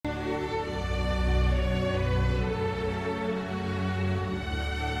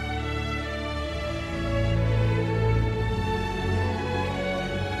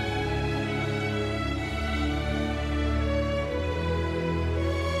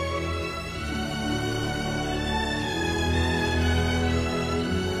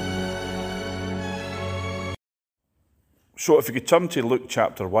So if you could turn to Luke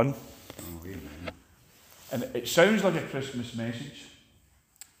chapter 1. And it sounds like a Christmas message.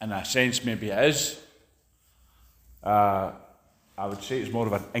 In a sense, maybe it is. I would say it's more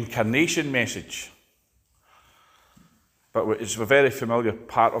of an incarnation message. But it's a very familiar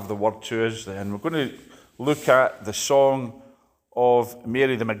part of the word to us. And we're going to look at the song of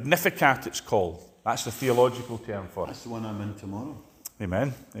Mary, the Magnificat it's called. That's the theological term for it. That's the one I'm in tomorrow.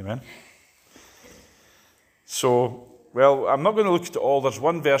 Amen, amen. So, well, I'm not going to look at it all. There's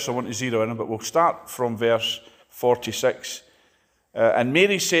one verse I want to zero in, but we'll start from verse 46. And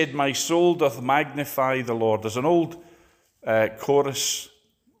Mary said, "My soul doth magnify the Lord." There's an old chorus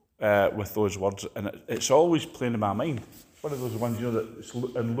with those words, and it's always playing in my mind. One of those ones, that's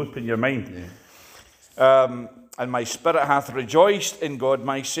in loop in your mind. Yeah. And my spirit hath rejoiced in God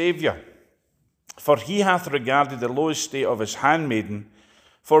my Saviour, for he hath regarded the low estate of his handmaiden.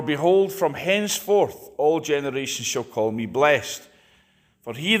 For behold, from henceforth all generations shall call me blessed.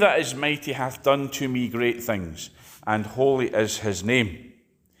 For he that is mighty hath done to me great things, and holy is his name.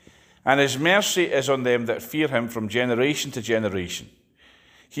 And his mercy is on them that fear him from generation to generation.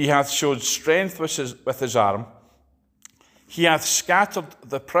 He hath showed strength with his arm. He hath scattered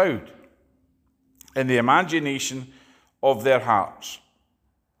the proud in the imagination of their hearts.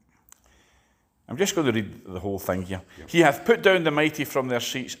 I'm just going to read the whole thing here. Yep. He hath put down the mighty from their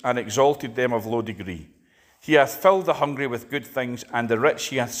seats and exalted them of low degree. He hath filled the hungry with good things, and the rich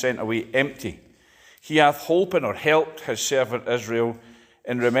he hath sent away empty. He hath holpen or helped his servant Israel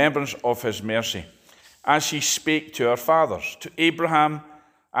in remembrance of his mercy, as he spake to our fathers, to Abraham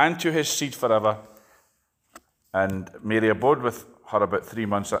and to his seed forever. And Mary abode with her about 3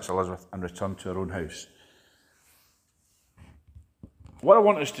 months, that's Elizabeth, and returned to her own house. What I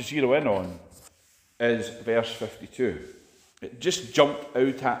want us to zero in on is verse 52. It just jumped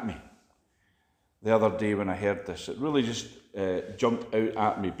out at me the other day when I heard this. It really just jumped out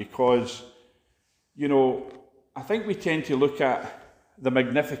at me because, I think we tend to look at the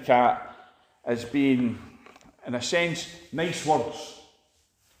Magnificat as being, in a sense, nice words.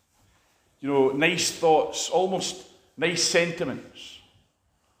 Nice thoughts, almost nice sentiments.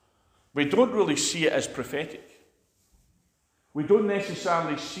 We don't really see it as prophetic. We don't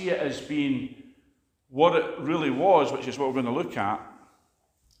necessarily see it as being what it really was, which is what we're going to look at.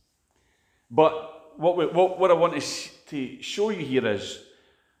 But what I want to show you here is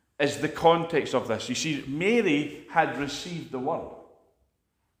the context of this. You see, Mary had received the word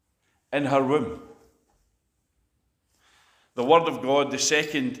in her womb. The Word of God, the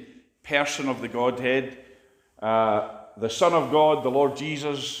second person of the Godhead, the Son of God, the Lord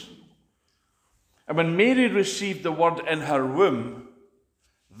Jesus. And when Mary received the word in her womb,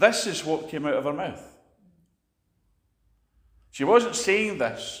 this is what came out of her mouth. She wasn't saying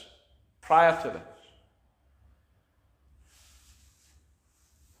this prior to this.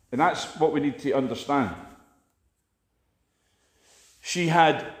 And that's what we need to understand. She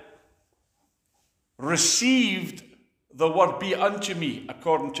had received the word, "Be unto me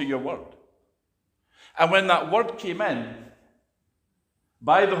according to your word." And when that word came in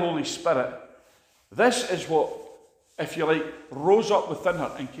by the Holy Spirit, this is what, if you like, rose up within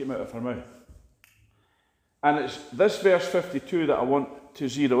her and came out of her mouth. And it's this verse 52 that I want to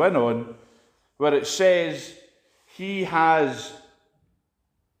zero in on, where it says, "He has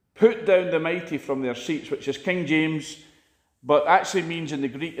put down the mighty from their seats," which is King James, but actually means in the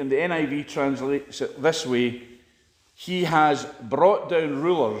Greek, and the NIV translates it this way: "He has brought down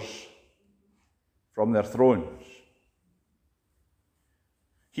rulers from their thrones."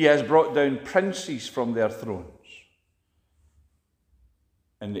 He has brought down princes from their thrones,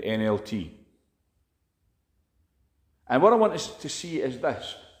 in the NLT. And what I want us to see is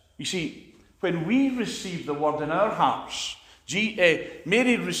this. You see, when we receive the word in our hearts,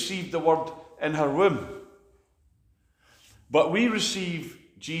 Mary received the word in her womb, but we receive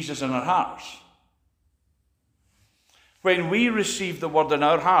Jesus in our hearts. When we receive the word in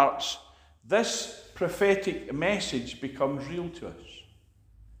our hearts, this prophetic message becomes real to us.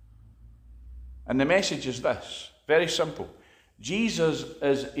 And the message is this, very simple. Jesus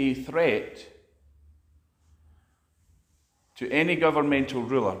is a threat to any governmental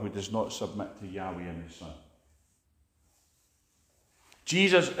ruler who does not submit to Yahweh and his Son.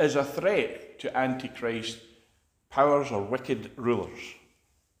 Jesus is a threat to Antichrist powers or wicked rulers.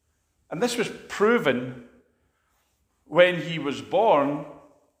 And this was proven when he was born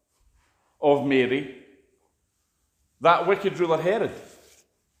of Mary. That wicked ruler Herod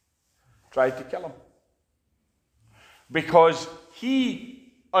tried to kill him, because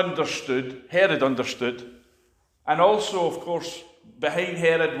Herod understood, and also, of course, behind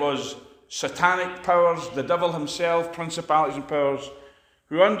Herod was satanic powers, the devil himself, principalities and powers,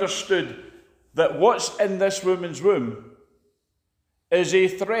 who understood that what's in this woman's womb is a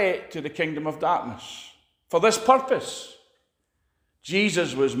threat to the kingdom of darkness. For this purpose,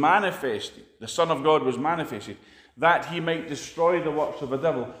 Jesus was manifested, the Son of God was manifested, that he might destroy the works of the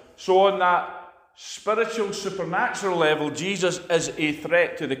devil. So on that spiritual, supernatural level, Jesus is a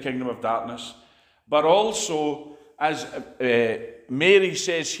threat to the kingdom of darkness, but also, as Mary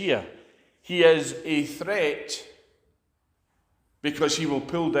says here, he is a threat because he will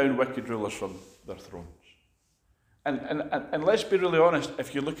pull down wicked rulers from their thrones. And let's be really honest,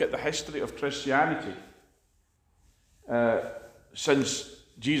 if you look at the history of Christianity, since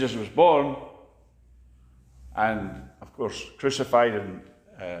Jesus was born, and of course crucified and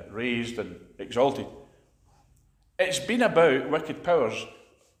raised and exalted, it's been about wicked powers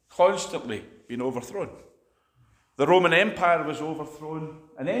constantly being overthrown. The Roman Empire was overthrown,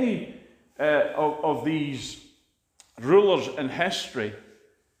 and any of these rulers in history,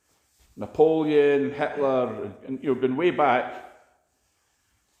 Napoleon, Hitler, and going way back,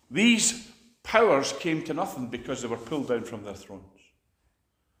 these powers came to nothing because they were pulled down from their thrones.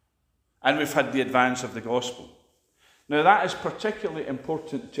 And we've had the advance of the gospel. Now that is particularly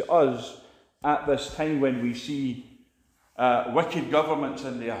important to us at this time when we see wicked governments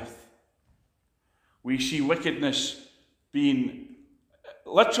in the earth. We see wickedness being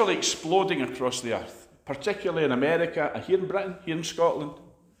literally exploding across the earth, particularly in America, here in Britain, here in Scotland.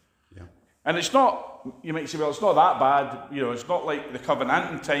 Yeah. And it's not, you might say, well, it's not that bad, it's not like the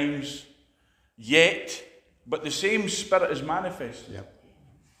Covenanting times yet, but the same spirit is manifested. Yeah.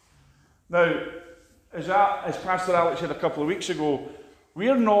 Now, as Pastor Alex said a couple of weeks ago,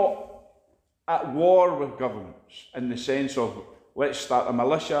 we're not at war with governments in the sense of, let's start a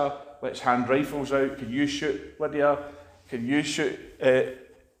militia, let's hand rifles out, can you shoot Lydia, can you shoot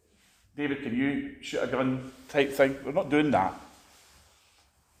David, can you shoot a gun type thing. We're not doing that.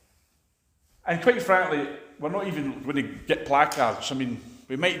 And quite frankly, we're not even going to get placards. I mean,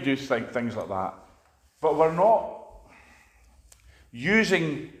 we might do things like that, but we're not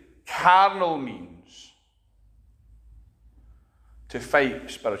using carnal means to fight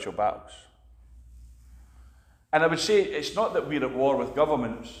spiritual battles. And I would say it's not that we're at war with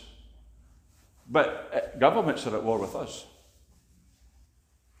governments, but governments are at war with us.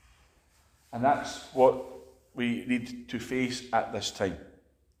 And that's what we need to face at this time.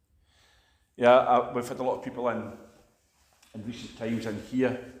 Yeah, we've had a lot of people in recent times in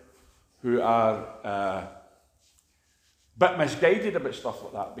here who are a bit misguided about stuff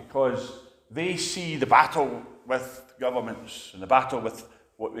like that because they see the battle with governments and the battle with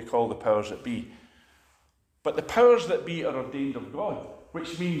what we call the powers that be. But the powers that be are ordained of God,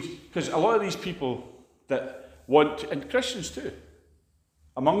 which means, because a lot of these people that want, and Christians too,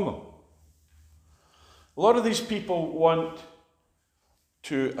 among them, a lot of these people want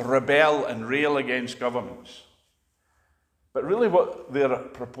to rebel and rail against governments. But really what they're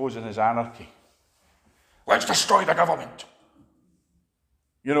proposing is anarchy. Let's destroy the government.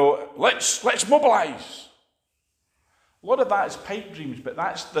 Let's mobilize. A lot of that is pipe dreams, but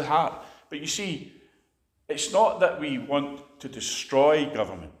that's the heart. But you see, it's not that we want to destroy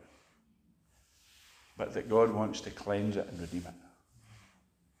government, but that God wants to cleanse it and redeem it.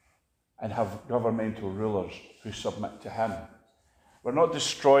 And have governmental rulers who submit to him. We're not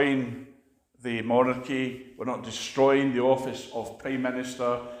destroying the monarchy. We're not destroying the office of Prime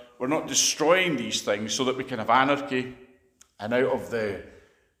Minister. We're not destroying these things so that we can have anarchy and out of the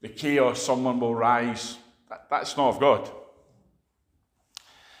chaos someone will rise. That's not of God.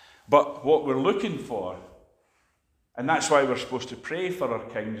 But what we're looking for, and that's why we're supposed to pray for our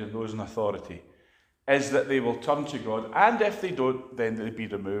kings and those in authority, is that they will turn to God, and if they don't, then they'll be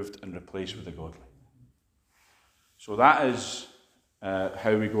removed and replaced with the godly. So that is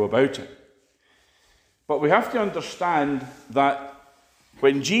how we go about it. But we have to understand that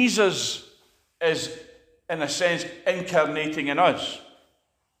when Jesus is, in a sense, incarnating in us,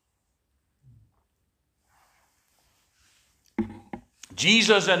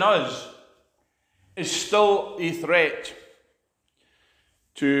 Jesus in us is still a threat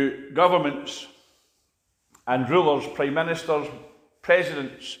to governments and rulers, prime ministers,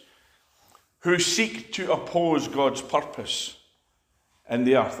 presidents, who seek to oppose God's purpose in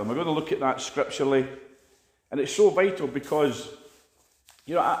the earth. And we're going to look at that scripturally. And it's so vital because,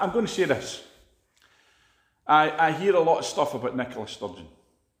 I'm going to say this. I hear a lot of stuff about Nicola Sturgeon.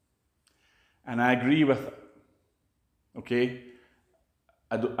 And I agree with it. Okay?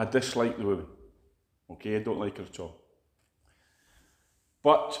 I dislike the woman. Okay? I don't like her at all.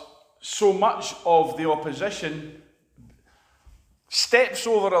 But so much of the opposition steps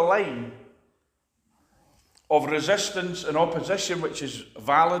over a line of resistance and opposition, which is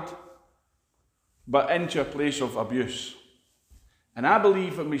valid, but into a place of abuse. And I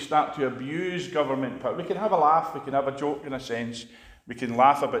believe when we start to abuse government, we can have a laugh, we can have a joke in a sense, we can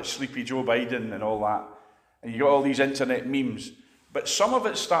laugh about sleepy Joe Biden and all that, and you got all these internet memes, but some of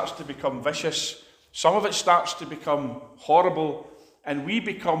it starts to become vicious, some of it starts to become horrible, and we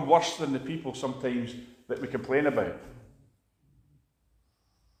become worse than the people sometimes that we complain about.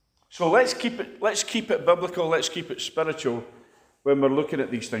 So let's keep it biblical, let's keep it spiritual when we're looking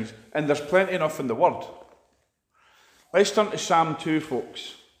at these things. And there's plenty enough in the Word. Let's turn to Psalm 2,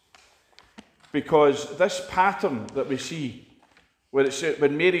 folks. Because this pattern that we see,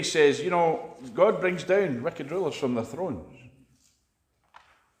 when Mary says, God brings down wicked rulers from their thrones.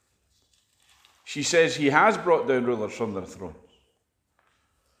 She says he has brought down rulers from their thrones.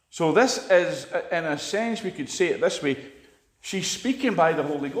 So this is, in a sense, we could say it this way, she's speaking by the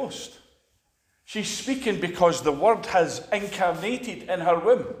Holy Ghost. She's speaking because the Word has incarnated in her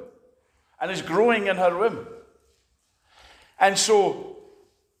womb and is growing in her womb. And so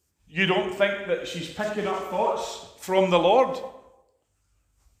you don't think that she's picking up thoughts from the Lord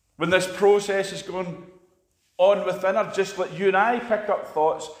when this process is going on within her, just like you and I pick up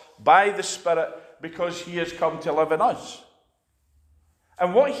thoughts by the Spirit because he has come to live in us.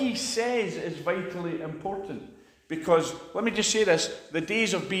 And what he says is vitally important. Because, let me just say this, the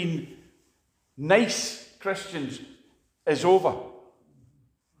days of being nice Christians is over.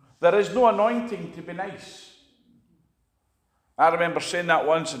 There is no anointing to be nice. I remember saying that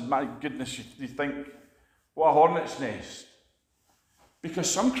once, and my goodness, you think, what a hornet's nest. Because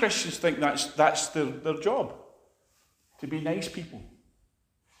some Christians think that's their job, to be nice people.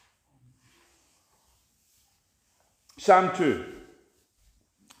 Psalm 2.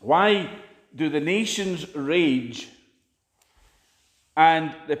 Why do the nations rage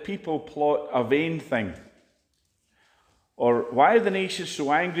and the people plot a vain thing? Or why are the nations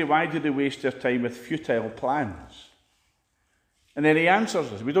so angry? Why do they waste their time with futile plans? And then he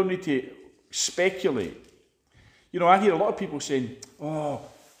answers us. We don't need to speculate. I hear a lot of people saying, the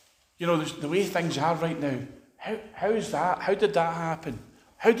way things are right now, how is that? How did that happen?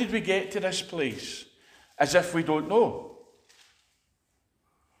 How did we get to this place? As if we don't know.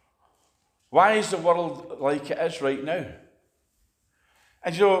 Why is the world like it is right now?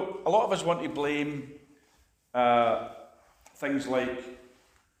 And a lot of us want to blame things like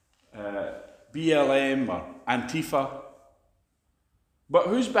BLM or Antifa. But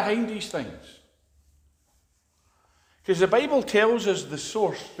who's behind these things? Because the Bible tells us the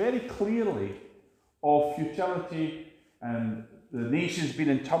source very clearly of futility and the nations being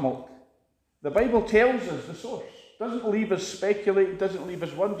in tumult. The Bible tells us the source. It doesn't leave us speculating, doesn't leave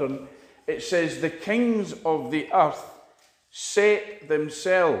us wondering. It says the kings of the earth set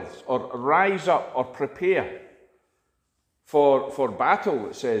themselves or rise up or prepare for battle,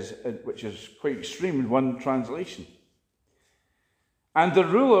 it says, which is quite extreme in one translation. And the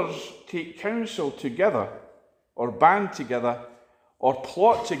rulers take counsel together or band together or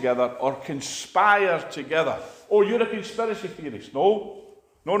plot together or conspire together. Oh, you're a conspiracy theorist. No.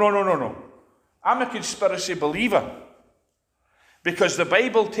 I'm a conspiracy believer. Because the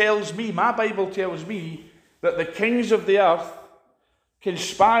Bible tells me, my Bible tells me, that the kings of the earth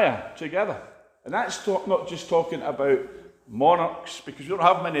conspire together. And that's not just talking about monarchs, because we don't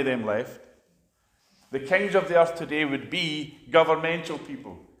have many of them left. The kings of the earth today would be governmental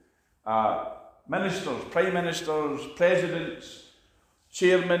people. Ministers, prime ministers, presidents,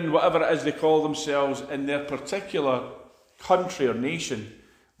 chairmen, whatever it is they call themselves in their particular country or nation.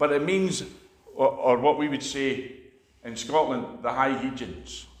 But it means, or what we would say in Scotland, the high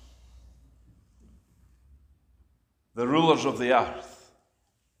hegians. The rulers of the earth.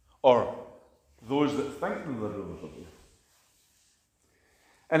 Or those that think they're the rulers of the earth.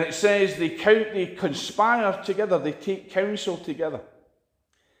 And it says they conspire together, they take counsel together.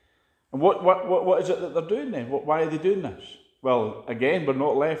 And what is it that they're doing then? Why are they doing this? Well, again, we're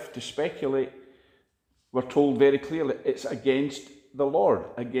not left to speculate. We're told very clearly it's against the Lord,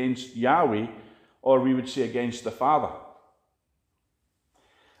 against Yahweh, or we would say against the Father.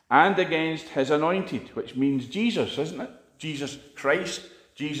 And against his anointed, which means Jesus, isn't it? Jesus Christ,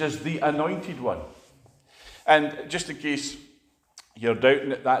 Jesus the anointed one. And just in case you're doubting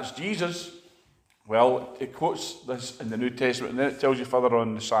that that's Jesus, well, it quotes this in the New Testament, and then it tells you further on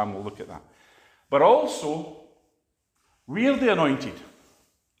in the Psalm, we'll look at that. But also, we're the anointed,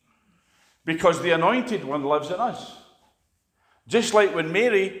 because the anointed one lives in us. Just like when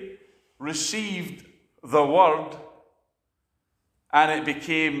Mary received the word, and it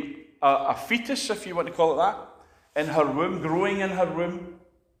became a fetus, if you want to call it that, in her womb, growing in her womb.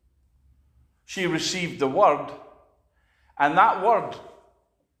 She received the word, and that word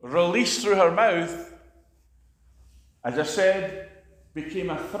released through her mouth, as I said, became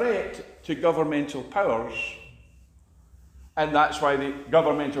a threat to governmental powers, and that's why the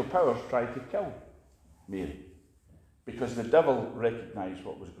governmental powers tried to kill Mary, because the devil recognized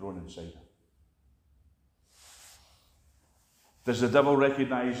what was growing inside her. Does the devil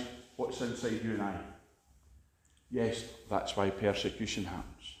recognize what's inside you and I? Yes, that's why persecution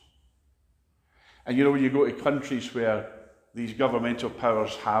happens. And you know, when you go to countries where these governmental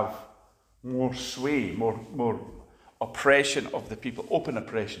powers have more sway, more oppression of the people, open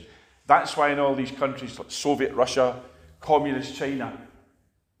oppression. That's why in all these countries like Soviet Russia, Communist China,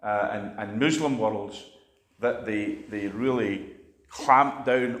 and Muslim worlds, that they really clamp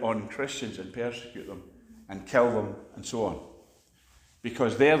down on Christians and persecute them and kill them and so on.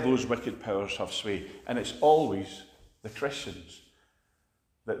 Because there those wicked powers have sway. And it's always the Christians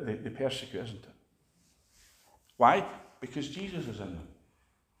that they persecute, isn't it? Why? Because Jesus is in them.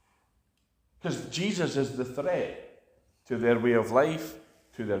 Because Jesus is the threat to their way of life,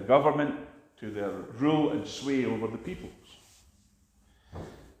 to their government, to their rule and sway over the peoples.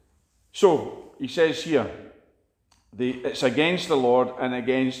 So, he says here, it's against the Lord and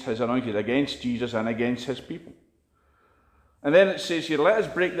against his anointed, against Jesus and against his people. And then it says here, let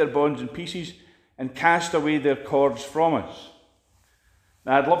us break their bonds in pieces and cast away their cords from us.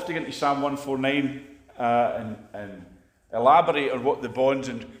 Now, I'd love to get into Psalm 149 and elaborate on what the bonds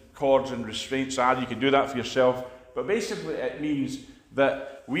and cords and restraints are. You can do that for yourself. But basically it means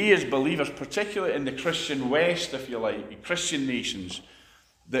that we as believers, particularly in the Christian West, if you like, Christian nations,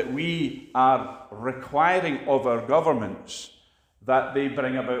 that we are requiring of our governments that they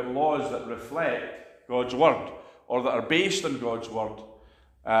bring about laws that reflect God's word, or that are based on God's word.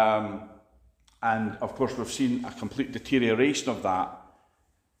 And of course we've seen a complete deterioration of that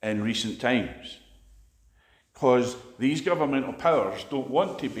in recent times. Because these governmental powers don't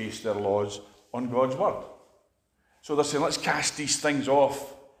want to base their laws on God's word. So they're saying, let's cast these things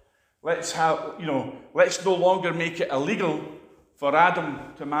off. Let's no longer make it illegal for Adam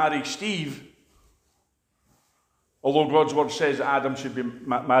to marry Steve. Although God's word says that Adam should be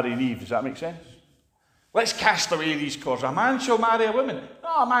marrying Eve. Does that make sense? Let's cast away these cords. A man shall marry a woman.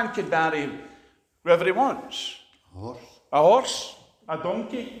 No, a man can marry whoever he wants. A horse, a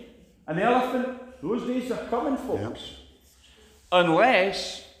donkey, an elephant. Those days are coming, folks. Yep.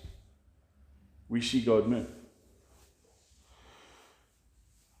 Unless we see God move.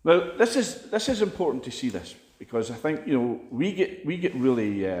 Now, this is important to see this, because I think, we get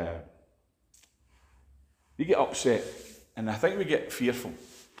really we get upset, and I think we get fearful,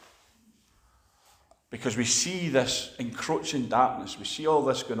 because we see this encroaching darkness. We see all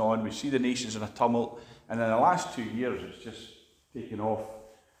this going on. We see the nations in a tumult, and in the last 2 years, it's just taken off.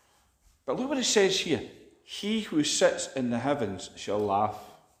 But look what it says here. He who sits in the heavens shall laugh.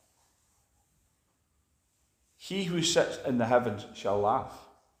 He who sits in the heavens shall laugh.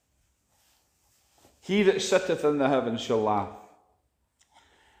 He that sitteth in the heavens shall laugh.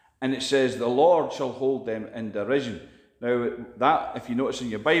 And it says, the Lord shall hold them in derision. Now, that, if you notice in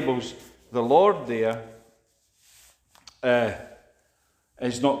your Bibles, the Lord there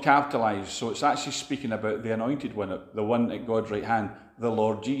is not capitalized. So it's actually speaking about the anointed one, the one at God's right hand, the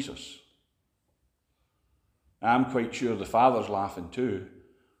Lord Jesus. I'm quite sure the Father's laughing too,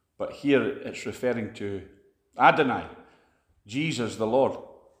 but here it's referring to Adonai, Jesus the Lord,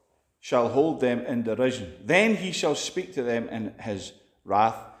 shall hold them in derision. Then he shall speak to them in his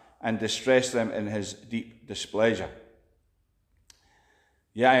wrath and distress them in his deep displeasure.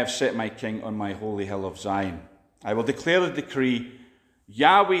 Yea, I have set my king on my holy hill of Zion. I will declare the decree.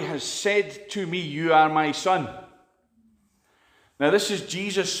 Yahweh has said to me, you are my son. Now this is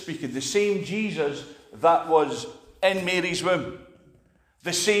Jesus speaking, the same Jesus that was in Mary's womb.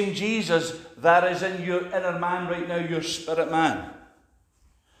 The same Jesus that is in your inner man right now, your spirit man.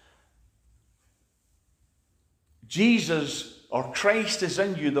 Jesus, or Christ, is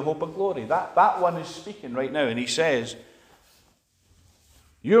in you, the hope of glory. That one is speaking right now, and he says,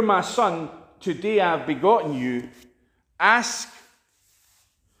 you're my son, today I have begotten you. Ask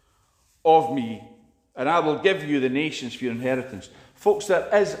of me, and I will give you the nations for your inheritance. Folks, there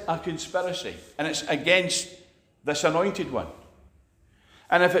is a conspiracy, and it's against this anointed one.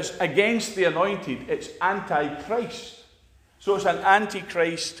 And if it's against the anointed, it's anti-Christ. So it's an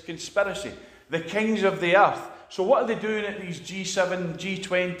anti-Christ conspiracy. The kings of the earth. So what are they doing at these G7,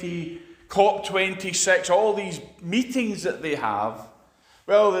 G20, COP26, all these meetings that they have?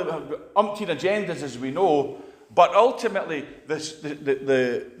 Well, they have umpteen agendas, as we know, but ultimately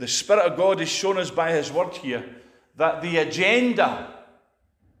the Spirit of God is shown us by his word here that the agenda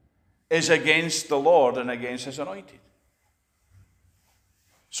is against the Lord and against his anointed.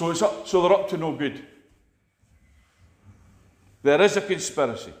 So they're up to no good. There is a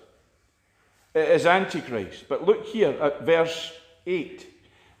conspiracy. It is Antichrist. But look here at verse 8.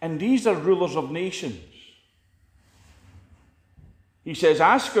 And these are rulers of nations. He says,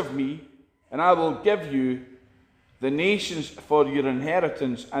 ask of me, and I will give you the nations for your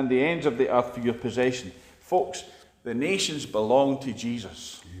inheritance and the ends of the earth for your possession. Folks, the nations belong to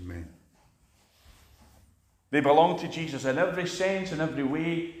Jesus. Amen. They belong to Jesus in every sense, in every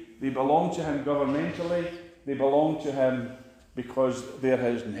way. They belong to him governmentally. They belong to him because they're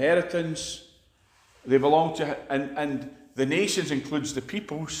his inheritance. They belong to him, and the nations includes the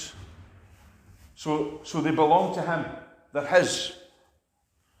peoples. So they belong to him. They're his.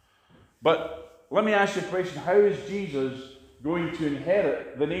 But let me ask you a question. How is Jesus going to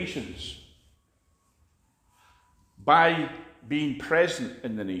inherit the nations? By being present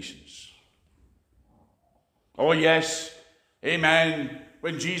in the nations. Oh yes, amen,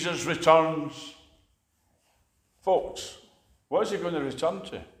 when Jesus returns. Folks, what is he going to return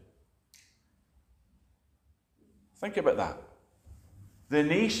to? Think about that. The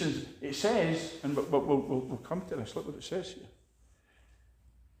nations, it says, and we'll come to this, look what it says here.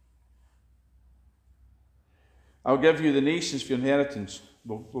 I'll give you the nations for your inheritance.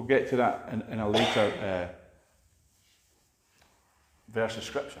 We'll get to that in a later verse of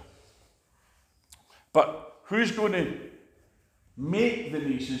Scripture. But who's going to make the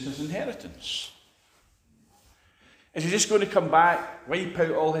nations his inheritance? Is he just going to come back, wipe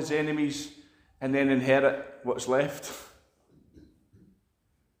out all his enemies, and then inherit what's left?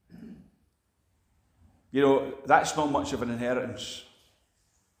 You know, that's not much of an inheritance,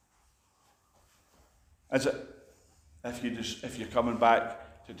 is it? If you're coming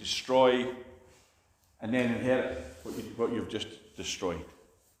back to destroy and then inherit what you've just destroyed.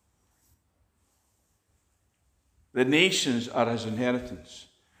 The nations are his inheritance.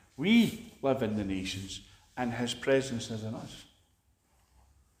 We live in the nations, and his presence is in us.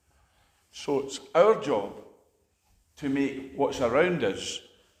 So it's our job to make what's around us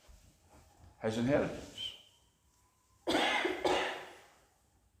his inheritance.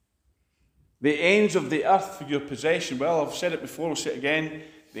 The ends of the earth for your possession. Well, I've said it before, I'll say it again.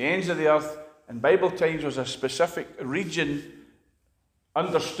 The ends of the earth in Bible times was a specific region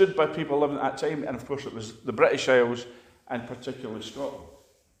understood by people living at that time, and of course it was the British Isles and particularly Scotland.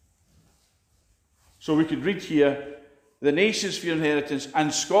 So we could read here, the nations for your inheritance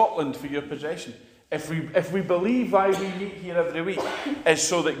and Scotland for your possession. If we believe why we meet here every week is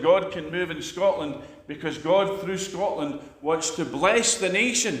so that God can move in Scotland, because God through Scotland wants to bless the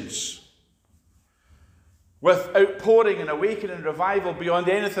nations with outpouring and awakening and revival beyond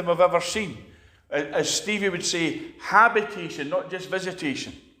anything we've ever seen. As Stevie would say, habitation, not just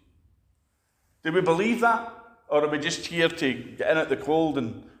visitation. Do we believe that? Or are we just here to get in at the cold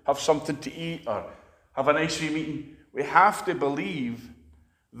and have something to eat or have a nice wee meeting? We have to believe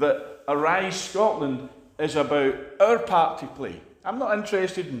that Arise Scotland is about our part to play. I'm not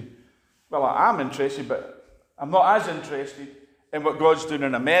interested in, well, I am interested, but I'm not as interested in what God's doing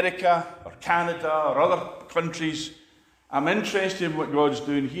in America or Canada or other countries. I'm interested in what God's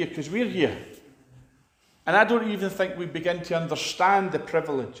doing here because we're here. And I don't even think we begin to understand the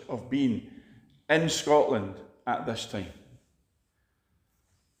privilege of being in Scotland at this time.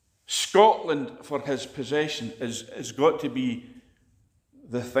 Scotland for his possession has got to be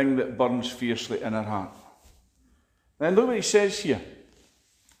the thing that burns fiercely in our heart. Then look what he says here.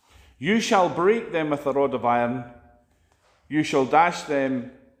 You shall break them with a rod of iron. You shall dash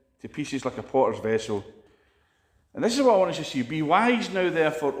them to pieces like a potter's vessel. And this is what I want us to see. Be wise now,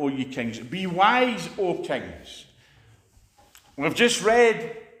 therefore, O ye kings. Be wise, O kings. We've just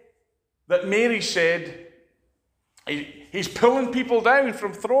read that Mary said he's pulling people down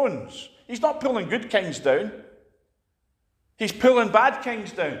from thrones. He's not pulling good kings down. He's pulling bad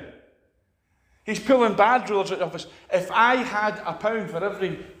kings down. He's pulling bad rulers out of office. If I had £1 for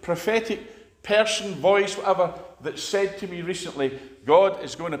every prophetic person, voice, whatever, that said to me recently, God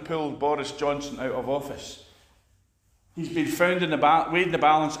is going to pull Boris Johnson out of office, he's been found weighed in the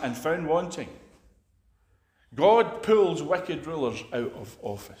balance and found wanting. God pulls wicked rulers out of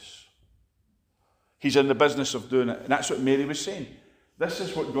office. He's in the business of doing it. And that's what Mary was saying. This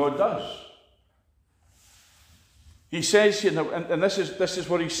is what God does. He says here, and this is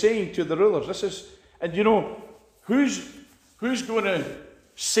what he's saying to the rulers. And you know, who's going to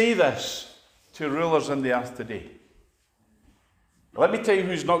say this to rulers in the earth today? Let me tell you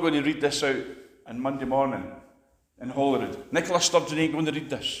who's not going to read this out on Monday morning in Holyrood. Nicola Sturgeon ain't going to read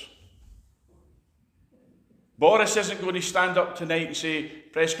this. Boris isn't going to stand up tonight and say,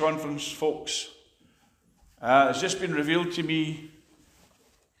 press conference, folks. It's just been revealed to me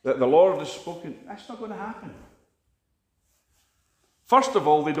that the Lord has spoken. That's not going to happen. First of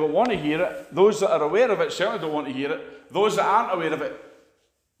all, they don't want to hear it. Those that are aware of it certainly don't want to hear it. Those that aren't aware of it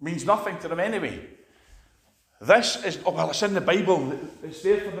means nothing to them anyway. This is, oh, well, it's in the Bible. It's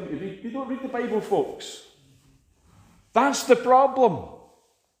there for them to read. They don't read the Bible, folks. That's the problem.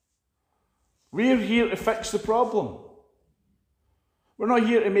 We're here to fix the problem. We're not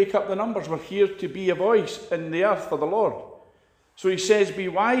here to make up the numbers. We're here to be a voice in the earth for the Lord. So he says, be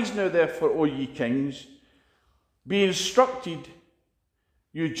wise now, therefore, O ye kings. Be instructed,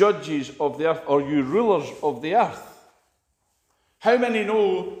 you judges of the earth, or you rulers of the earth. How many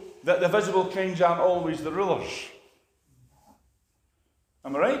know that the visible kings aren't always the rulers?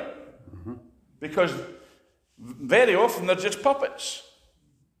 Am I right? Mm-hmm. Because very often they're just puppets.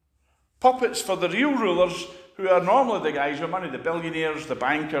 Puppets for the real rulers, who are normally the guys with money, the billionaires, the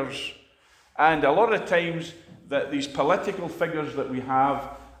bankers. And a lot of times that these political figures that we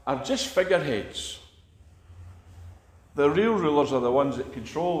have are just figureheads. The real rulers are the ones that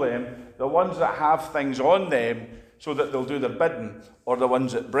control them, the ones that have things on them so that they'll do their bidding, or the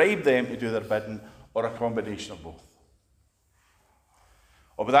ones that bribe them to do their bidding, or a combination of both.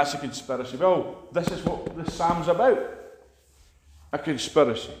 Oh, but that's a conspiracy. Well, this is what the Psalm's about. A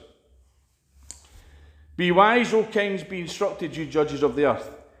conspiracy. Be wise, O kings, be instructed, you judges of the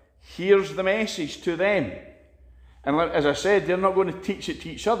earth. Here's the message to them. And as I said, they're not going to teach it to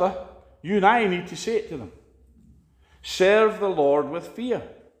each other. You and I need to say it to them. Serve the Lord with fear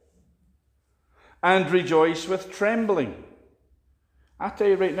and rejoice with trembling. I tell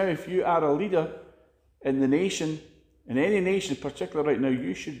you right now, if you are a leader in the nation, in any nation in particular right now,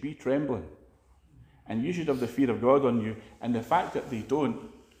 you should be trembling. And you should have the fear of God on you. And the fact that they don't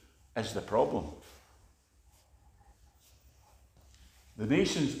is the problem. The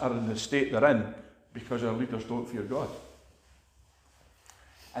nations are in the state they're in because our leaders don't fear God.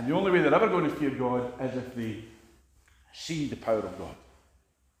 And the only way they're ever going to fear God is if they see the power of God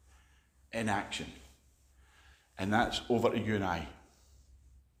in action. And that's over to you and I.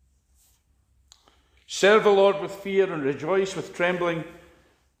 Serve the Lord with fear and rejoice with trembling.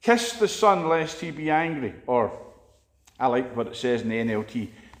 Kiss the Son lest he be angry. Or, I like what it says in the NLT,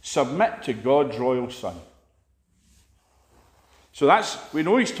 submit to God's royal Son. So we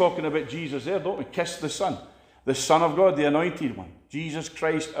know he's talking about Jesus there, don't we? Kiss the Son of God, the anointed one, Jesus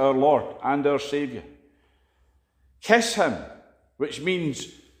Christ our Lord and our Saviour. Kiss him, which means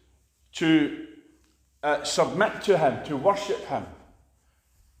to submit to him, to worship him.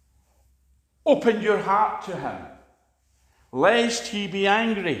 Open your heart to him, lest he be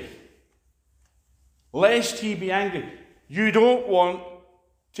angry. Lest he be angry. You don't want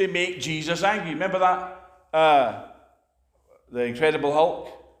to make Jesus angry. Remember that? The Incredible Hulk?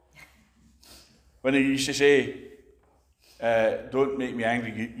 When he used to say, don't make me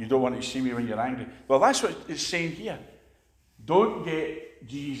angry, you don't want to see me when you're angry. Well, that's what it's saying here. Don't get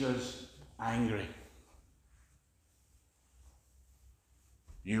Jesus angry.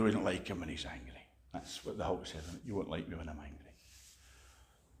 You wouldn't like him when he's angry. That's what the Hulk said. You won't like me when I'm angry.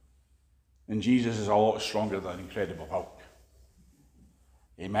 And Jesus is a lot stronger than Incredible Hulk.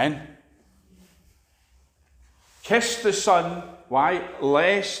 Amen? Kiss the Son. Why?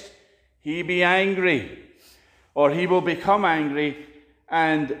 Lest he be angry, or he will become angry,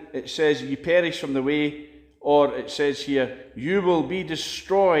 and it says, ye perish from the way, or it says here, you will be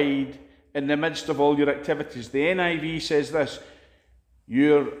destroyed in the midst of all your activities. The NIV says this,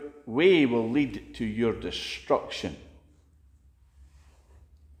 your way will lead to your destruction.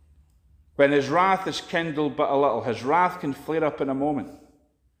 When his wrath is kindled but a little, his wrath can flare up in a moment,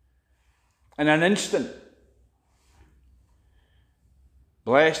 in an instant.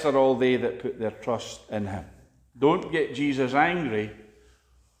 Blessed are all they that put their trust in him. Don't get Jesus angry.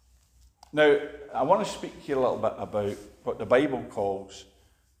 Now, I want to speak here a little bit about what the Bible calls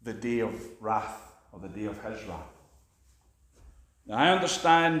the day of wrath, or the day of his wrath. Now, I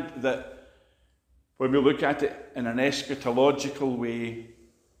understand that when we look at it in an eschatological way,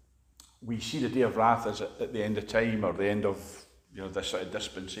 we see the day of wrath as at the end of time, or the end of this sort of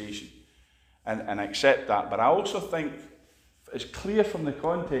dispensation, and accept that. But I also think it's clear from the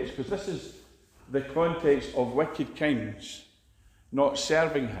context, because this is the context of wicked kings not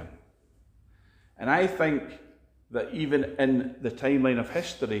serving him. And I think that even in the timeline of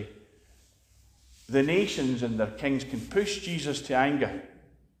history, the nations and their kings can push Jesus to anger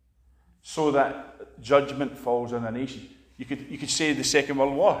so that judgment falls on a nation. You could say the Second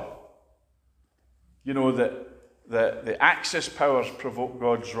World War. You know, that the Axis powers provoke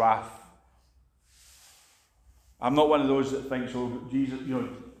God's wrath. I'm not one of those that thinks, oh, Jesus,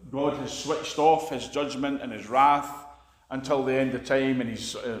 God has switched off his judgment and his wrath until the end of time, and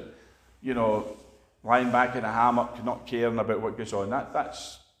he's, lying back in a hammock, not caring about what goes on.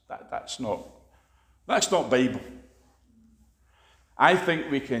 That's not Bible. I think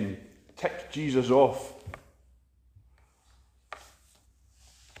we can tick Jesus off.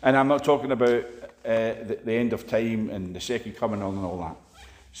 And I'm not talking about the end of time and the second coming on and all that.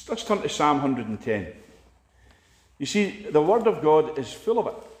 Let's turn to Psalm 110. You see, the Word of God is full of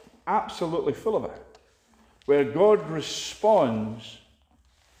it, absolutely full of it, where God responds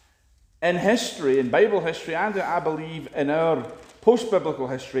in history, in Bible history, and I believe in our post-biblical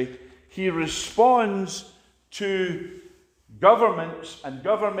history. He responds to governments and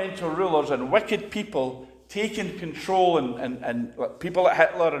governmental rulers and wicked people taking control and people like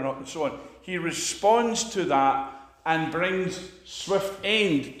Hitler and so on. He responds to that and brings swift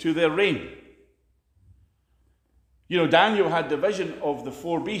end to their reign. Daniel had the vision of the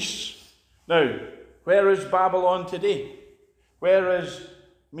four beasts. Now, where is Babylon today? Where is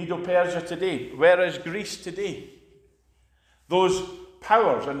Medo-Persia today? Where is Greece today? Those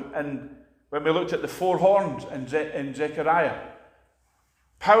powers, and when we looked at the four horns in Zechariah,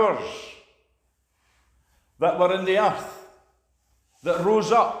 powers that were in the earth, that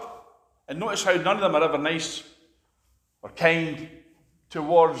rose up. And notice how none of them are ever nice or kind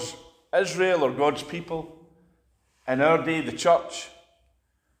towards Israel or God's people. In our day, the church.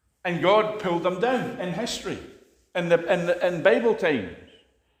 And God pulled them down in history, in Bible times.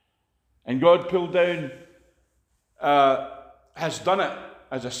 And God pulled down, has done it,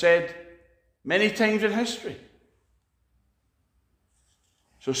 as I said, many times in history.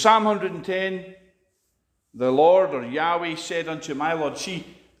 So Psalm 110, the Lord or Yahweh said unto my Lord. See,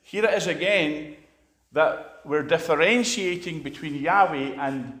 here it is again that we're differentiating between Yahweh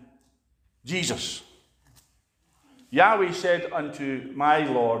and Jesus. Yahweh said unto my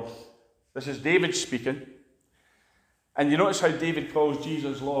Lord, this is David speaking, and you notice how David calls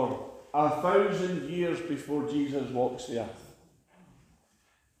Jesus Lord 1,000 years before Jesus walks the earth.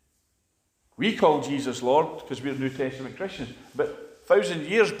 We call Jesus Lord because we're New Testament Christians, but 1,000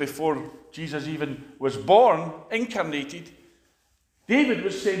 years before Jesus even was born, incarnated, David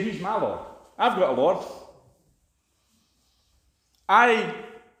was saying, he's my Lord. I've got a Lord. I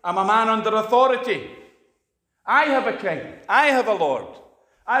am a man under authority. I have a king. I have a Lord.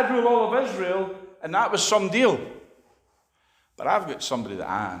 I rule all of Israel, and that was some deal. But I've got somebody that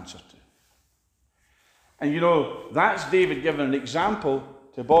I answer to. And that's David giving an example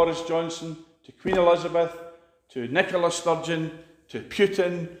to Boris Johnson, to Queen Elizabeth, to Nicola Sturgeon, to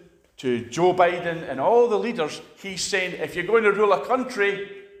Putin, to Joe Biden, and all the leaders. He's saying, if you're going to rule a country,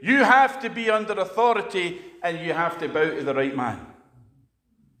 you have to be under authority, and you have to bow to the right man.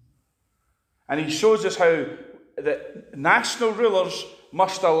 And he shows us how the national rulers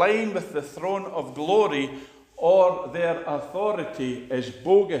must align with the throne of glory, or their authority is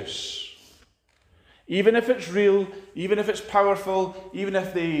bogus. Even if it's real, even if it's powerful, even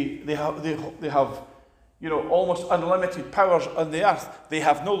if they have almost unlimited powers on the earth, they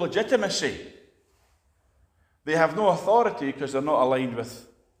have no legitimacy. They have no authority because they're not aligned with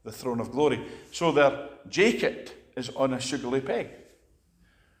the throne of glory. So their jacket is on a sugary peg.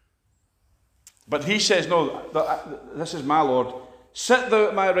 But he says, no, this is my Lord. Sit thou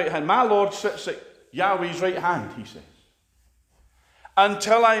at my right hand. My Lord sits at Yahweh's right hand, he says.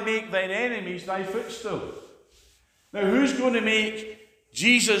 Until I make thine enemies thy footstool. Now, who's going to make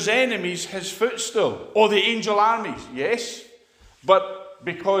Jesus' enemies his footstool? Or the angel armies? Yes. But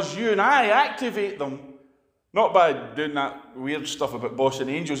because you and I activate them, not by doing that weird stuff about bossing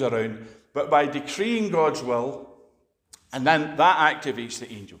angels around, but by decreeing God's will, and then that activates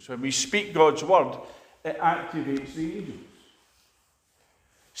the angels. When we speak God's word, it activates the angels.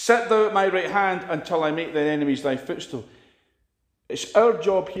 Sit thou at my right hand until I make thine enemies thy footstool. It's our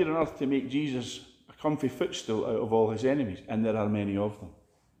job here on earth to make Jesus a comfy footstool out of all his enemies, and there are many of them.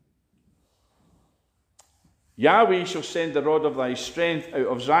 Yahweh shall send the rod of thy strength out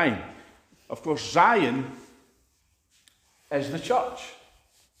of Zion. Of course, Zion is the church,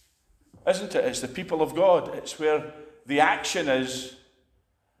 isn't it? It's the people of God. It's where the action is.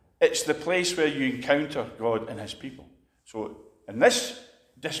 It's the place where you encounter God and his people. So in this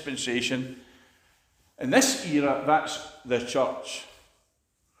dispensation, in this era, that's the church.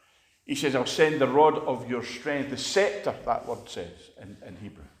 He says, I'll send the rod of your strength. The scepter, that word says in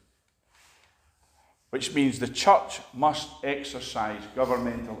Hebrew. Which means the church must exercise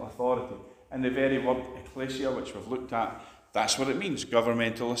governmental authority. And the very word ecclesia, which we've looked at, that's what it means,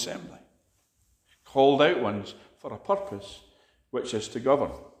 governmental assembly. Called out ones for a purpose, which is to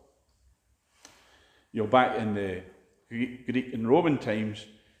govern. Back in the Greek and Roman times,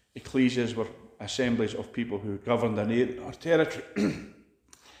 ecclesias were assemblies of people who governed an area or territory.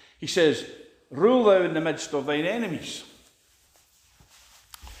 He says, rule thou in the midst of thine enemies.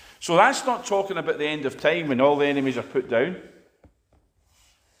 So that's not talking about the end of time when all the enemies are put down.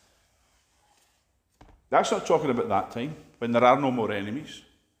 That's not talking about that time when there are no more enemies.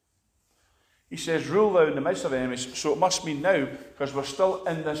 He says, rule thou in the midst of enemies. So it must mean now, because we're still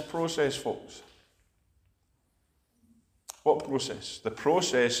in this process, folks. What process? The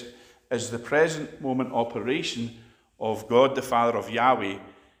process is the present moment operation of God the Father, of Yahweh,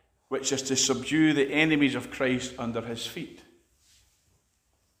 which is to subdue the enemies of Christ under his feet.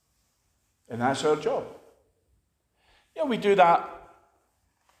 And that's our job. We do that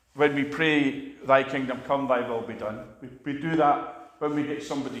when we pray, thy kingdom come, thy will be done. We do that when we get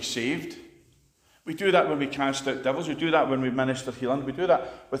somebody saved. We do that when we cast out devils. We do that when we minister healing. We do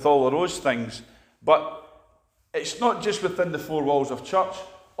that with all of those things. But it's not just within the four walls of church,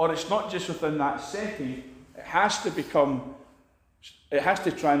 or it's not just within that setting. It has to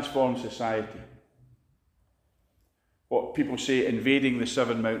transform society. What people say, invading the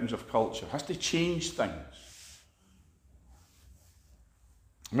seven mountains of culture. It has to change things.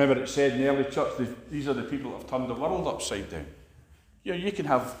 Remember it said in the early church, these are the people that have turned the world upside down. You can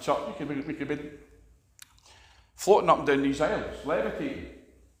have church, we could be floating up and down these aisles, levitating.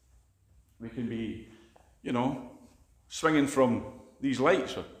 We can be, swinging from these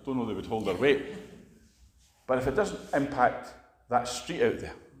lights. I don't know if they would hold their weight. But if it doesn't impact that street out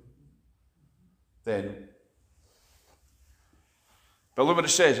there, then... But look what it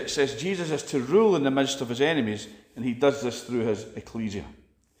says. It says Jesus is to rule in the midst of his enemies, and he does this through his ecclesia.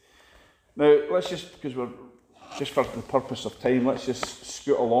 Now, let's just, because we're just for the purpose of time, let's just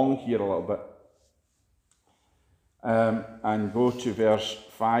scoot along here a little bit and go to verse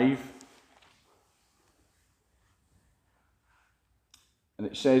 5. And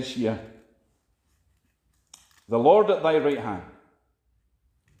it says here, the Lord at thy right hand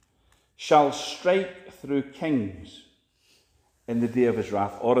shall strike through kings in the day of his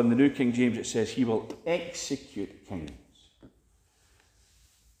wrath. Or in the New King James it says, he will execute kings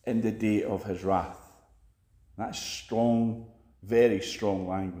in the day of his wrath. That's strong, very strong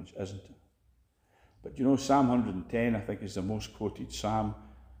language, isn't it? But Psalm 110, I think, is the most quoted psalm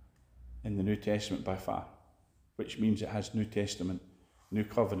in the New Testament by far, which means it has New Testament, New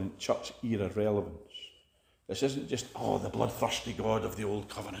Covenant, church era relevance. This isn't just, the bloodthirsty God of the Old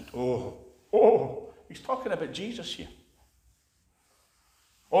Covenant. He's talking about Jesus here.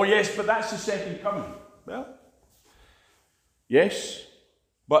 Oh yes, but that's the second coming. Well, yes,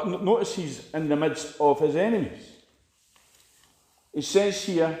 but notice he's in the midst of his enemies. It says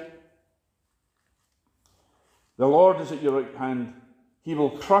here, the Lord is at your right hand, he will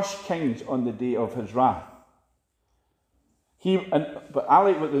crush kings on the day of his wrath. But I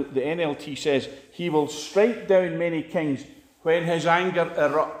like what the NLT says, he will strike down many kings when his anger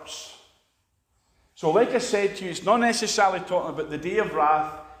erupts. So like I said to you, it's not necessarily talking about the day of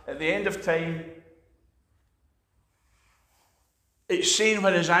wrath at the end of time. It's saying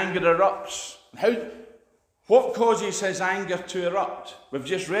when his anger erupts. What causes his anger to erupt? We've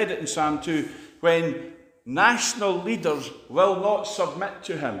just read it in Psalm 2. When national leaders will not submit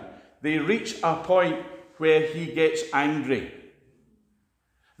to him, they reach a point where he gets angry.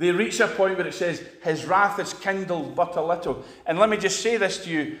 They reach a point where it says, his wrath is kindled but a little. And let me just say this to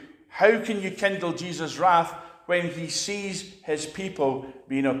you. How can you kindle Jesus' wrath when he sees his people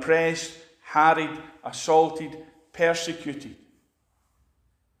being oppressed, harried, assaulted, persecuted?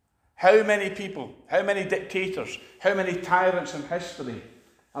 How many people, how many dictators, how many tyrants in history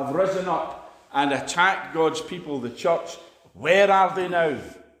have risen up and attacked God's people, the church? Where are they now?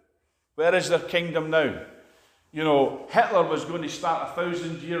 Where is their kingdom now? Hitler was going to start a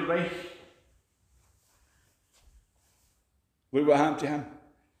 1,000-year Reich. Look what happened to him.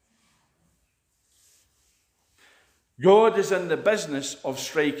 God is in the business of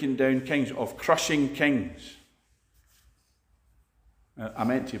striking down kings, of crushing kings. I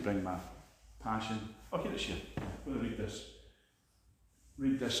meant to bring my Passion. Okay, this year. I'm going to read this.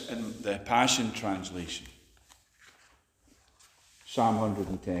 Read this in the Passion Translation. Psalm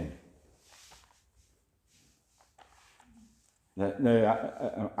 110.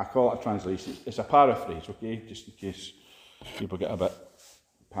 Now, I call it a translation. It's a paraphrase, okay? Just in case people get a bit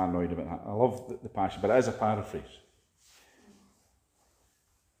paranoid about that. I love the Passion, but it is a paraphrase.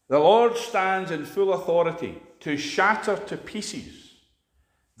 The Lord stands in full authority to shatter to pieces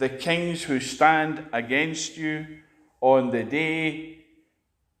the kings who stand against you on the day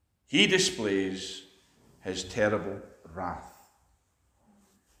he displays his terrible wrath.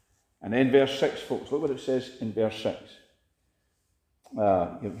 And then verse 6, folks, look what it says in verse 6.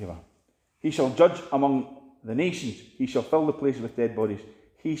 He shall judge among the nations. He shall fill the places with dead bodies.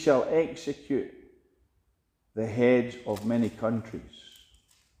 He shall execute the heads of many countries.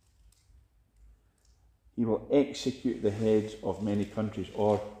 He will execute the heads of many countries.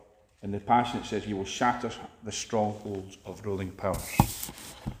 Or in the Passion it says he will shatter the strongholds of ruling powers.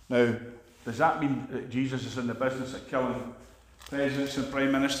 Now, does that mean that Jesus is in the business of killing presidents and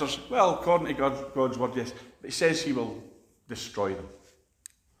prime ministers? Well, according to God's word, yes. But it says he will destroy them.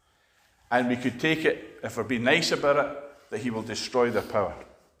 And we could take it, if we're being nice about it, that he will destroy their power.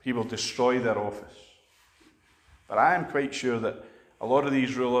 He will destroy their office. But I am quite sure that a lot of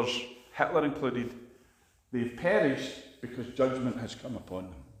these rulers, Hitler included, they've perished because judgment has come upon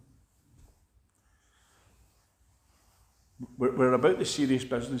them. We're about the serious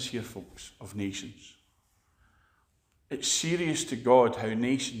business here, folks, of nations. It's serious to God how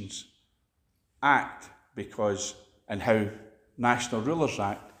nations act and how national rulers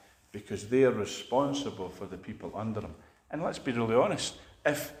act, because they are responsible for the people under them. And let's be really honest,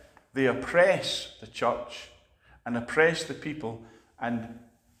 if they oppress the church and oppress the people and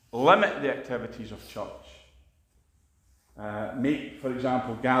limit the activities of church, make, for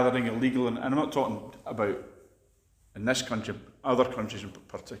example, gathering illegal, and I'm not talking about in this country, other countries in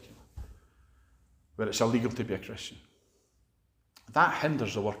particular, where it's illegal to be a Christian. That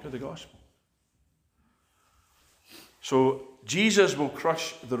hinders the work of the gospel. So Jesus will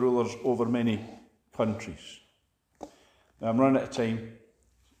crush the rulers over many countries. Now I'm running out of time,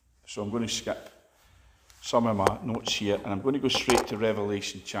 so I'm going to skip some of my notes here, and I'm going to go straight to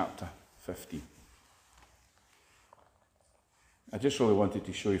Revelation chapter 15. I just really wanted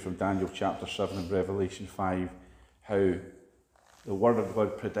to show you from Daniel chapter 7 and Revelation 5 how the Word of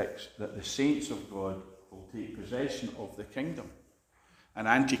God predicts that the saints of God will take possession of the kingdom and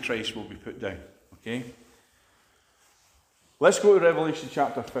Antichrist will be put down. Okay? Let's go to Revelation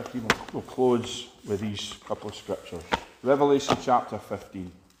chapter 15. We'll close with these couple of scriptures. Revelation chapter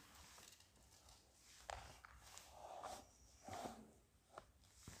 15.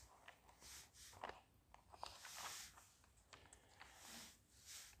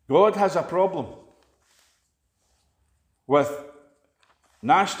 God has a problem with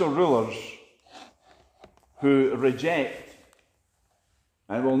national rulers who reject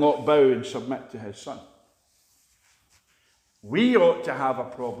and will not bow and submit to his Son. We ought to have a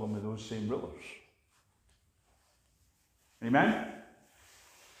problem with those same rulers. Amen?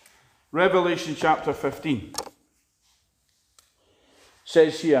 Revelation chapter 15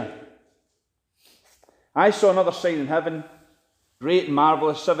 says here, I saw another sign in heaven, great and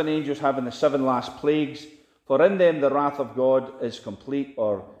marvellous, 7 angels having the 7 last plagues, for in them the wrath of God is complete,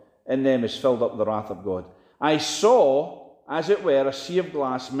 or in them is filled up the wrath of God. I saw, as it were, a sea of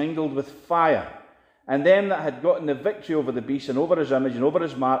glass mingled with fire, and them that had gotten the victory over the beast, and over his image, and over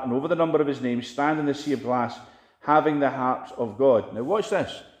his mark, and over the number of his name, stand in the sea of glass, having the harps of God. Now watch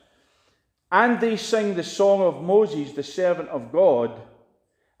this. And they sing the song of Moses, the servant of God,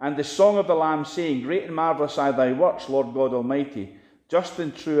 and the song of the Lamb, saying, Great and marvellous are thy works, Lord God Almighty. Just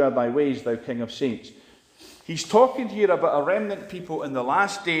and true are thy ways, thou King of saints. He's talking here about a remnant people in the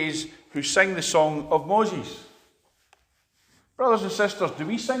last days who sing the song of Moses. Brothers and sisters, do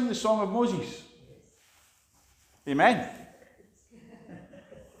we sing the song of Moses? Amen.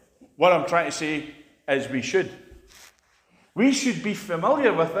 What I'm trying to say is we should. We should be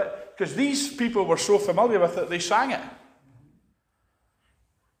familiar with it, because these people were so familiar with it, they sang it.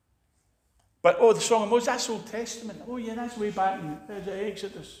 But, the Song of Moses, that's Old Testament. Oh yeah, that's way back in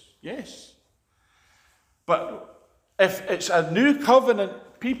Exodus. Yes. But if it's a new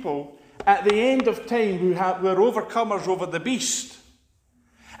covenant people at the end of time who were overcomers over the beast,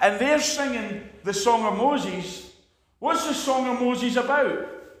 and they're singing the Song of Moses, what's the Song of Moses about?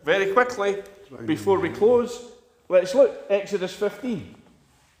 Very quickly, before we close, let's look, Exodus 15.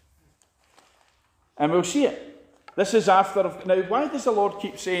 And we'll see it. This is after. Now, why does the Lord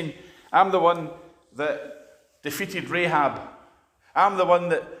keep saying, I'm the one that defeated Rahab. I'm the one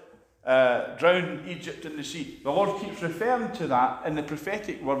that drowned Egypt in the sea. The Lord keeps referring to that in the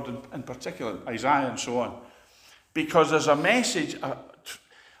prophetic word in particular, Isaiah and so on. Because there's a message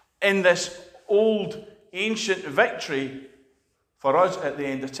in this old, ancient victory for us at the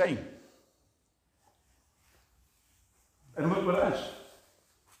end of time. And look what it is.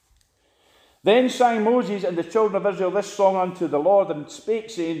 Then sang Moses and the children of Israel this song unto the Lord, and spake,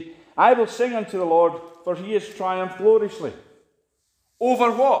 saying, I will sing unto the Lord, for he has triumphed gloriously.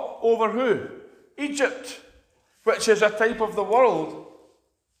 Over what? Over who? Egypt, which is a type of the world.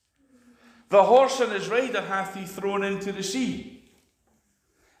 The horse and his rider hath he thrown into the sea.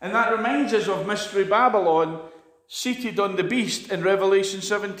 And that reminds us of Mystery Babylon seated on the beast in Revelation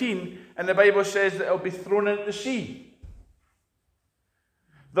 17, and the Bible says that it'll be thrown into the sea.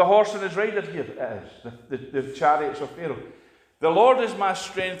 The horse and his rider here, it is, the chariots of Pharaoh. The Lord is my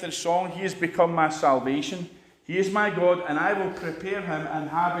strength and song. He has become my salvation. He is my God, and I will prepare him an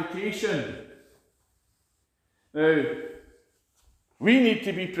habitation. Now, we need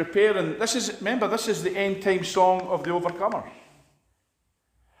to be preparing. Remember, this is the end time song of the overcomers.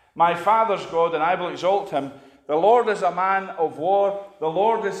 My Father's God, and I will exalt him. The Lord is a man of war. The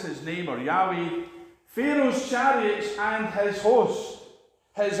Lord is his name, or Yahweh. Pharaoh's chariots and his host,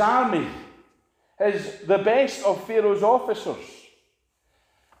 his army, the best of Pharaoh's officers,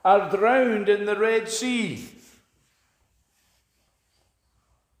 are drowned in the Red Sea.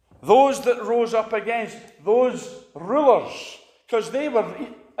 Those that rose up against those rulers, because they were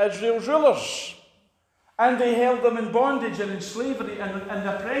Israel's rulers, and they held them in bondage and in slavery and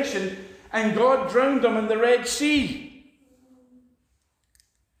oppression, and God drowned them in the Red Sea.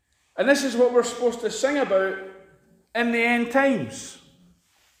 And this is what we're supposed to sing about in the end times.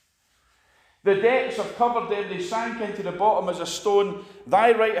 The depths have covered them, they sank into the bottom as a stone.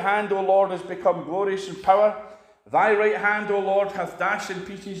 Thy right hand, O Lord, has become glorious in power. Thy right hand, O Lord, hath dashed in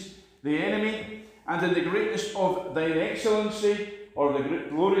pieces the enemy, and in the greatness of thine excellency, or the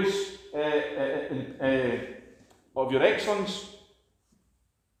glorious of your excellence,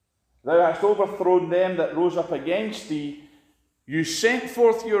 thou hast overthrown them that rose up against thee. You sent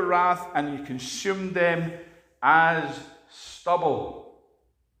forth your wrath, and you consumed them as stubble.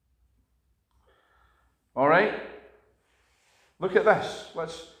 All right? Look at this.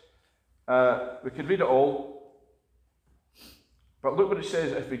 We could read it all. But look what it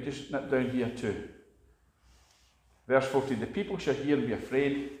says if we just nip down here too. Verse 14. The people shall hear and be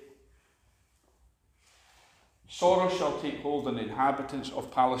afraid. Sorrow shall take hold on the inhabitants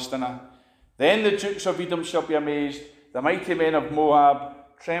of Palestina. Then the dukes of Edom shall be amazed. The mighty men of Moab,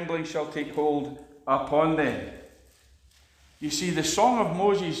 trembling shall take hold upon them. You see, the Song of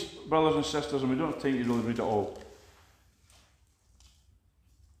Moses, brothers and sisters, and we don't have time to really read it all,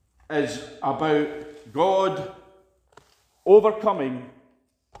 is about God overcoming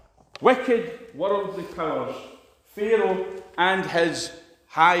wicked worldly powers, Pharaoh and his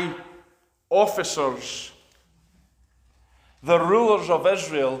high officers, the rulers of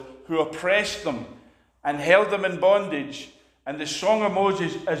Israel who oppressed them and held them in bondage. And the Song of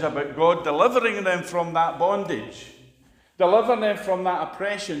Moses is about God delivering them from that bondage, delivering them from that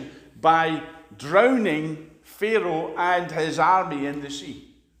oppression by drowning Pharaoh and his army in the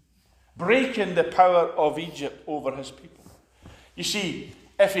sea, breaking the power of Egypt over his people. You see,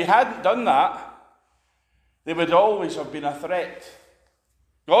 if he hadn't done that, they would always have been a threat.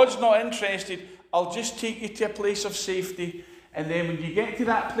 God's not interested. I'll just take you to a place of safety, and then when you get to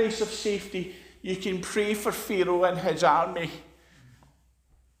that place of safety, you can pray for Pharaoh and his army.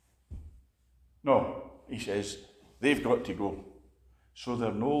 No, he says, they've got to go, so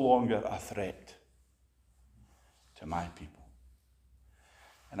they're no longer a threat to my people.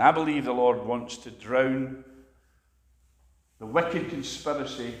 And I believe the Lord wants to drown the wicked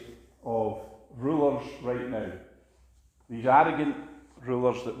conspiracy of rulers right now. These arrogant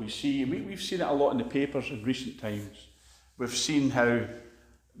rulers that we see, we've seen it a lot in the papers in recent times. We've seen how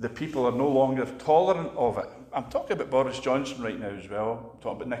the people are no longer tolerant of it. I'm talking about Boris Johnson right now as well. I'm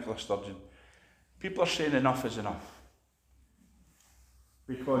talking about Nicola Sturgeon. People are saying enough is enough.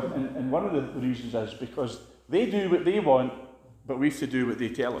 Because, and one of the reasons is because they do what they want, but we have to do what they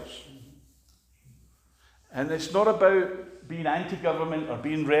tell us. And it's not about being anti-government or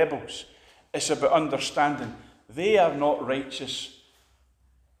being rebels. It's about understanding they are not righteous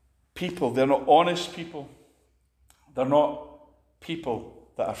people. They're not honest people. They're not people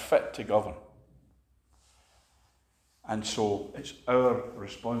that are fit to govern. And so it's our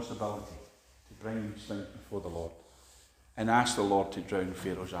responsibility to bring these things before the Lord and ask the Lord to drown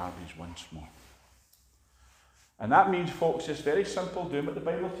Pharaoh's armies once more. And that means, folks, it's very simple, doing what the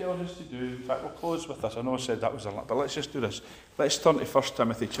Bible tells us to do. In fact, we'll close with this. I know I said that was a lot, but let's just do this. Let's turn to 1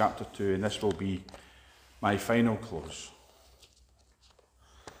 Timothy chapter 2, and this will be my final close.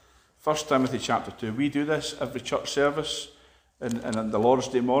 1 Timothy chapter 2. We do this every church service and the Lord's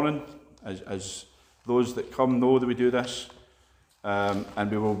Day morning, as those that come know that we do this.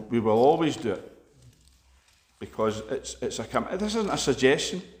 And we will always do it, because it's a command. This isn't a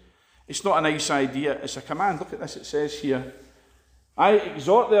suggestion. It's not a nice idea. It's a command. Look at this. It says here, I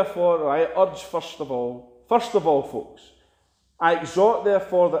exhort therefore, or I urge first of all, folks, I exhort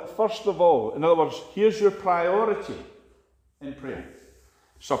therefore that first of all, in other words, here's your priority in prayer.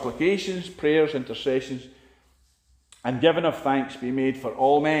 Supplications, prayers, intercessions, and giving of thanks be made for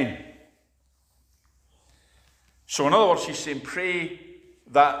all men. So in other words, he's saying, pray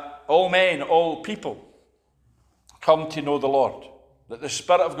that all men, all people, come to know the Lord, that the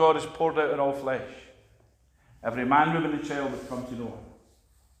Spirit of God is poured out on all flesh. Every man, woman, and child would come to know him.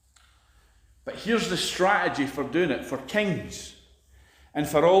 But here's the strategy for doing it, for kings, and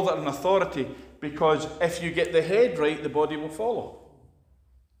for all that are in authority, because if you get the head right, the body will follow.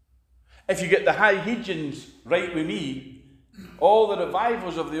 If you get the high Hegians right with me, all the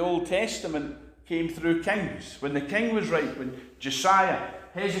revivals of the Old Testament came through kings. When the king was right, when Josiah,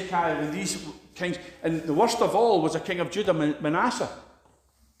 Hezekiah, and these kings, and the worst of all was a king of Judah, Manasseh.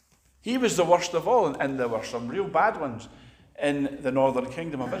 He was the worst of all, and there were some real bad ones in the northern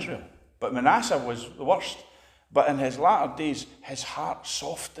kingdom of Israel. But Manasseh was the worst. But in his latter days, his heart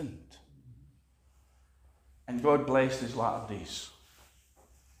softened. And God blessed his latter days.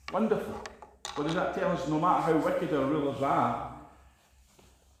 Wonderful. What does that tell us? No matter how wicked our rulers are,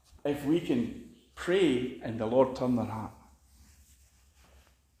 if we can pray and the Lord turn their heart.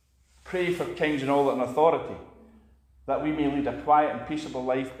 Pray for kings and all that in authority, that we may lead a quiet and peaceable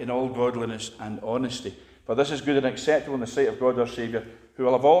life in all godliness and honesty. For this is good and acceptable in the sight of God our Saviour, who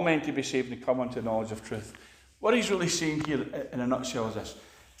will have all men to be saved and come unto knowledge of truth. What he's really saying here in a nutshell is this.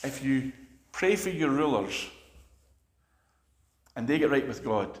 If you pray for your rulers and they get right with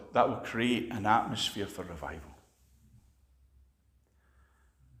God, that will create an atmosphere for revival.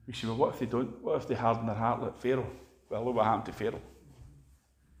 You say, well, what if they don't? What if they harden their heart like Pharaoh? Well, look what happened to Pharaoh.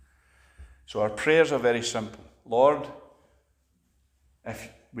 So our prayers are very simple. Lord, if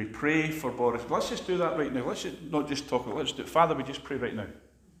we pray for Boris, let's just do that right now. Let's not just talk, let's do it. Father, we just pray right now.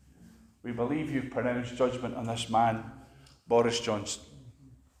 We believe you've pronounced judgment on this man, Boris Johnson.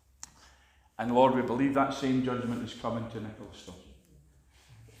 And Lord, we believe that same judgment is coming to Nicola Sturgeon.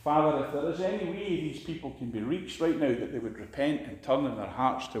 Father, if there is any way these people can be reached right now that they would repent and turn in their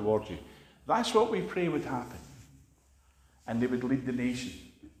hearts towards you, that's what we pray would happen. And they would lead the nation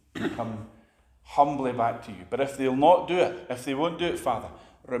to come humbly back to you. But if they'll not do it, if they won't do it, Father,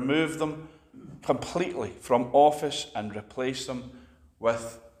 remove them completely from office and replace them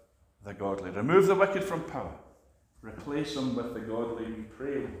with the godly. Remove the wicked from power. Replace them with the godly, we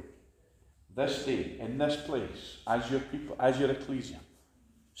pray, Lord. This day, in this place, as your people, as your ecclesia,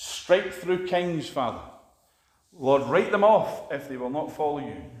 strike through kings, Father. Lord, write them off if they will not follow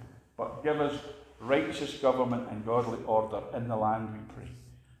you, but give us righteous government and godly order in the land, we pray.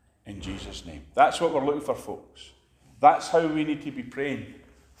 In Jesus' name. That's what we're looking for, folks. That's how we need to be praying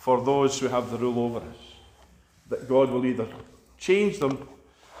for those who have the rule over us. That God will either change them,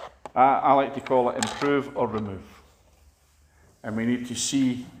 I like to call it improve or remove. And we need to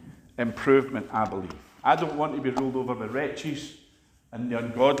see improvement, I believe. I don't want to be ruled over by wretches and the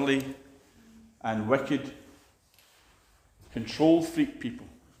ungodly and wicked, control freak people.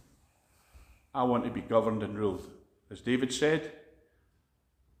 I want to be governed and ruled. As David said,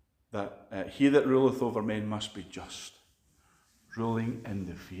 that he that ruleth over men must be just, ruling in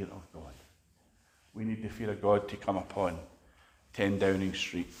the fear of God. We need the fear of God to come upon 10 Downing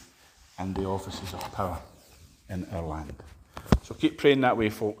Street and the offices of power in our land. So keep praying that way,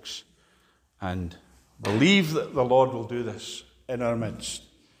 folks, and believe that the Lord will do this in our midst,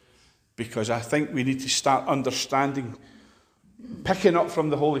 because I think we need to start understanding, picking up from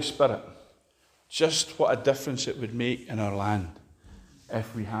the Holy Spirit, just what a difference it would make in our land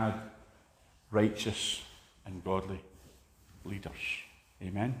if we had righteous and godly leaders.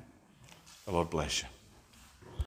 Amen. The Lord bless you.